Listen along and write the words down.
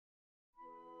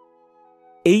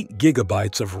8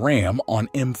 gigabytes of RAM on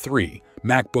M3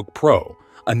 MacBook Pro,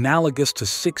 analogous to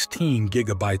 16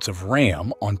 gigabytes of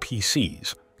RAM on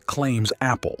PCs, claims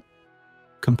Apple.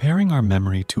 Comparing our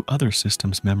memory to other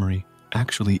systems' memory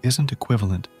actually isn't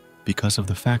equivalent because of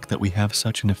the fact that we have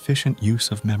such an efficient use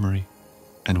of memory,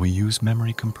 and we use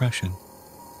memory compression,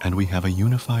 and we have a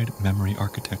unified memory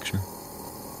architecture.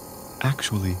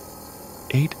 Actually,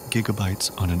 8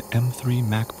 gigabytes on an M3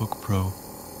 MacBook Pro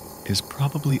is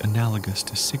probably analogous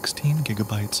to 16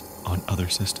 gigabytes on other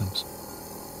systems.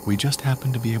 We just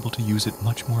happen to be able to use it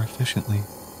much more efficiently.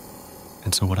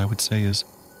 And so what I would say is,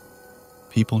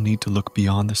 people need to look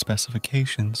beyond the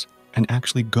specifications and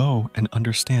actually go and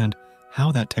understand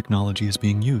how that technology is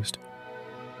being used.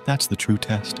 That's the true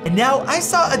test. And now I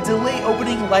saw a delay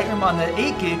opening Lightroom on the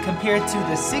 8 gig compared to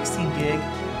the 16 gig,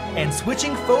 and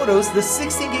switching photos, the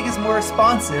 16 gig is more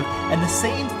responsive, and the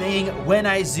same thing when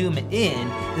I zoom in,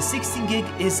 the 16 gig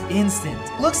is instant.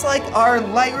 Looks like our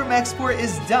Lightroom export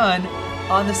is done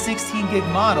on the 16 gig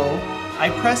model.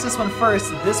 I pressed this one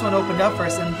first, this one opened up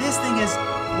first, and this thing is,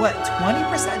 what,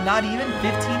 20%, not even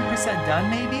 15% done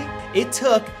maybe? It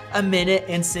took 1 minute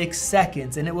and 6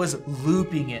 seconds, and it was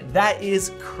looping it. That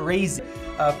is crazy.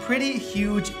 A pretty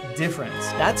huge difference.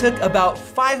 That took about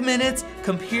 5 minutes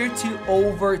compared to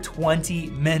over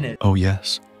 20 minutes. Oh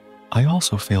yes, I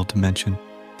also failed to mention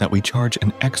that we charge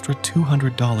an extra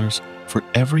 $200 for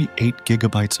every 8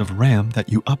 gigabytes of RAM that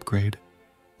you upgrade.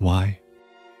 Why?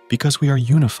 Because we are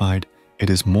unified, it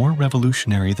is more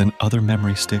revolutionary than other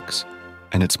memory sticks,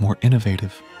 and it's more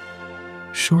innovative.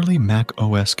 Surely Mac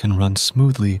OS can run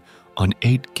smoothly on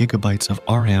 8 gigabytes of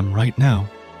RAM right now,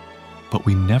 but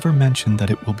we never mention that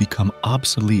it will become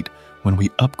obsolete when we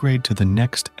upgrade to the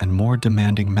next and more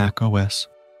demanding Mac OS.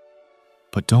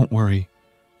 But don't worry,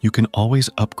 you can always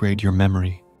upgrade your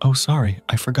memory. Oh sorry,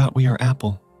 I forgot we are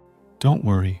Apple. Don't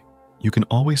worry, you can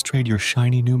always trade your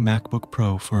shiny new MacBook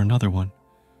Pro for another one,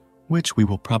 which we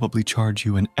will probably charge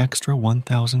you an extra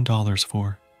 $1,000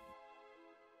 for.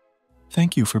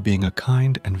 Thank you for being a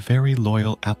kind and very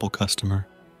loyal Apple customer.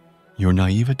 Your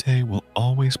naivete will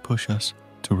always push us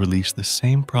to release the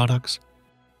same products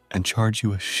and charge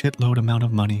you a shitload amount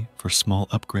of money for small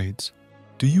upgrades.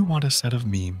 Do you want a set of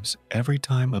memes every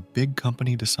time a big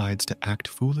company decides to act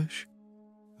foolish?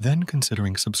 Then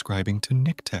considering subscribing to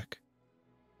NikTek,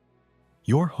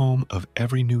 your home of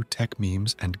every new tech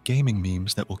memes and gaming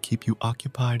memes that will keep you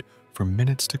occupied for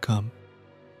minutes to come.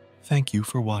 Thank you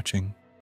for watching.